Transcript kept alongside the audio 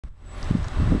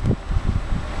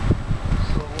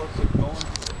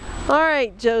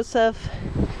Alright, Joseph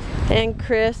and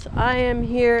Chris, I am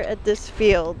here at this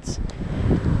Fields.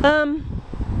 I'm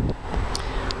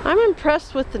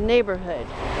impressed with the neighborhood.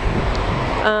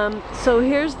 So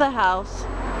here's the house.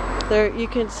 There you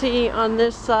can see on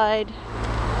this side,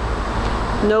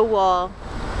 no wall,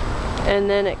 and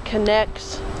then it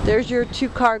connects. There's your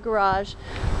two-car garage.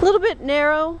 A little bit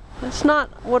narrow. It's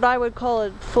not what I would call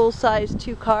a full-size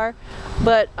two-car,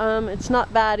 but it's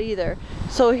not bad either.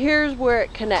 So here's where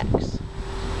it connects,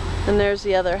 and there's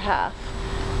the other half.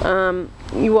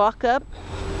 You walk up,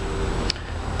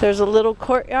 there's a little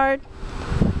courtyard.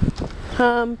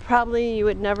 Probably you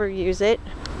would never use it.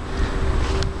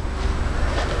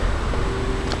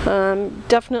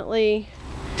 Definitely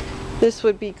this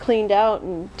would be cleaned out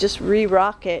and just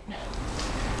re-rock it.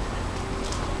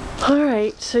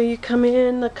 Alright, so you come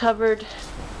in the covered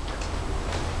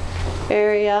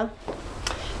area.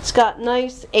 It's got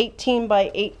nice 18 by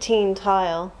 18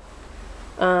 tile.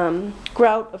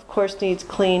 Grout, of course, needs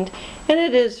cleaned, and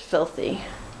it is filthy.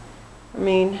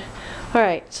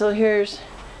 Alright, so here's,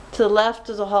 to the left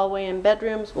is a hallway and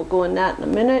bedrooms. We'll go in that in a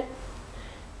minute.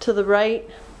 To the right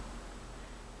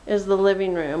is the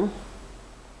living room.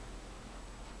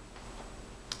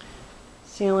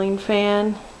 Ceiling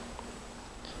fan.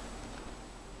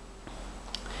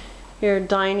 Your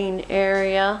dining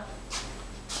area.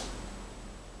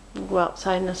 We'll go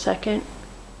outside in a second.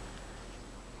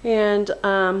 And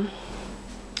the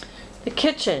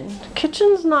kitchen. The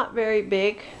kitchen's not very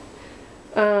big.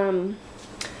 And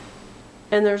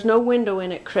there's no window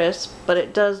in it, Chris, but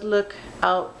it does look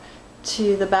out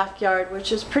to the backyard,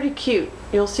 which is pretty cute.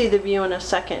 You'll see the view in a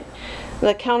second.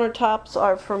 The countertops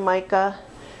are from mica.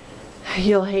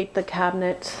 You'll hate the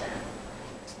cabinets.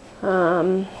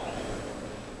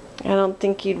 I don't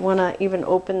think you'd want to even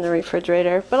open the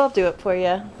refrigerator, but I'll do it for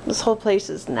you. This whole place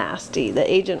is nasty. The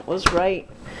agent was right,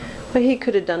 but he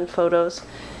could have done photos.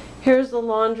 Here's the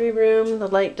laundry room. The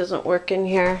light doesn't work in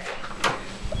here.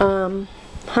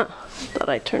 Thought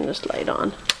I turned this light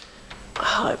on.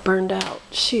 Oh, it burned out.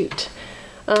 Shoot.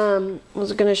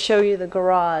 Was going to show you the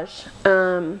garage.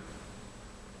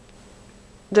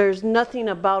 There's nothing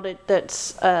about it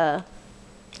that's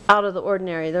out of the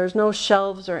ordinary. There's no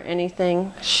shelves or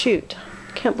anything. Shoot.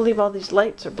 Can't believe all these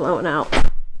lights are blowing out.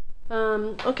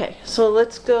 Okay, so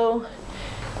let's go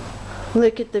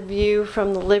look at the view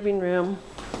from the living room.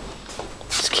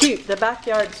 It's cute. The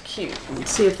backyard's cute.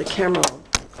 Let's see if the camera will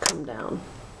come down.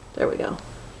 There we go.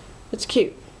 It's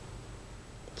cute.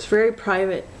 It's very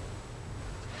private.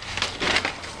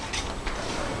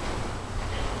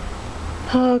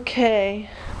 Okay.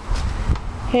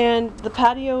 And the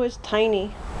patio is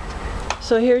tiny.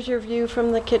 So here's your view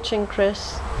from the kitchen,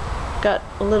 Chris. Got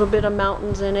a little bit of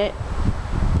mountains in it.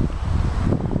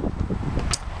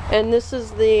 And this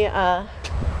is the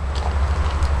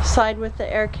side with the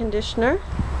air conditioner.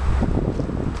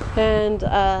 And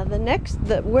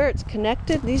where it's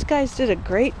connected, these guys did a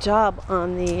great job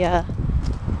on the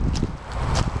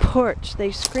porch.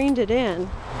 They screened it in.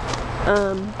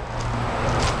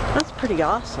 That's pretty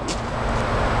awesome.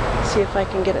 Let's see if I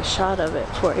can get a shot of it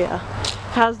for you.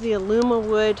 Has the aluma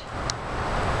wood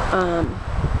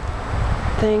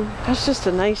thing. That's just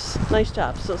a nice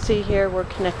job. So see here, we're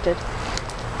connected.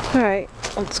 Alright,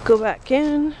 let's go back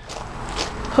in.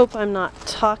 Hope I'm not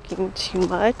talking too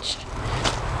much.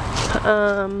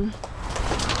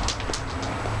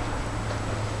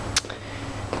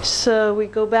 So we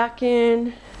go back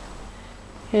in,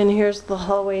 and here's the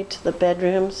hallway to the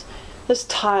bedrooms. This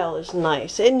tile is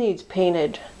nice. It needs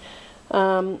painted.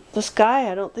 This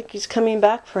guy, I don't think he's coming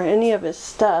back for any of his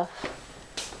stuff.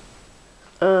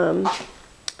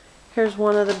 Here's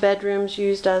one of the bedrooms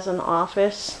used as an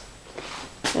office.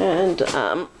 And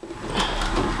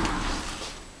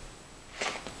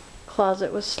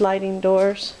closet with sliding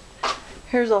doors.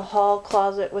 Here's a hall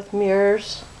closet with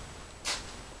mirrors.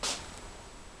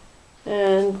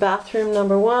 And bathroom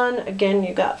number one. Again,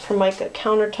 you got Formica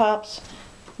countertops.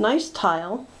 Nice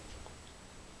tile.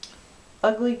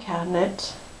 Ugly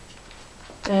cabinet.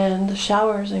 And the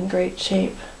shower's in great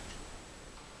shape.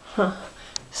 Huh.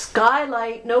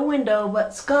 Skylight, no window,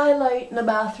 but skylight in the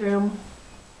bathroom.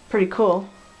 Pretty cool.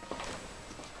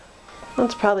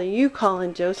 That's probably you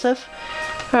calling, Joseph.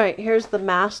 Alright, here's the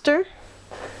master.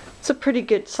 It's a pretty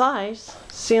good size.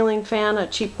 Ceiling fan, a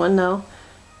cheap one though.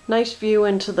 Nice view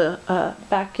into the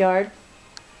backyard.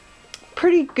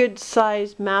 Pretty good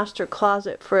sized master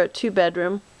closet for a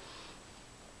 2-bedroom.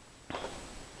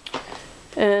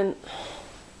 And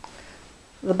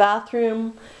the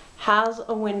bathroom has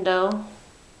a window.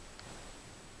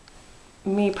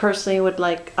 me personally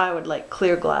I would like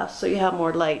clear glass so you have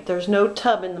more light. There's no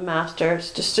tub in the master,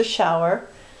 it's just a shower.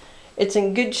 It's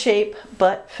in good shape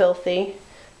but filthy.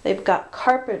 They've got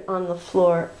carpet on the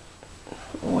floor.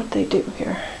 What they do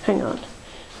here? Hang on.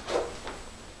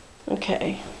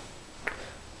 Okay.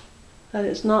 That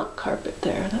is not carpet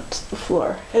there, that's the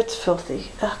floor. It's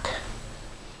filthy. Ugh.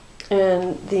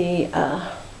 And the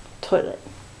toilet.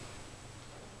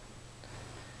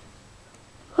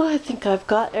 Well, I think I've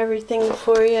got everything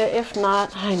for you. If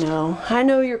not, I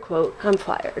know your quote. I'm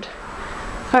fired.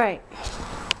 All right.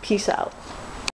 Peace out.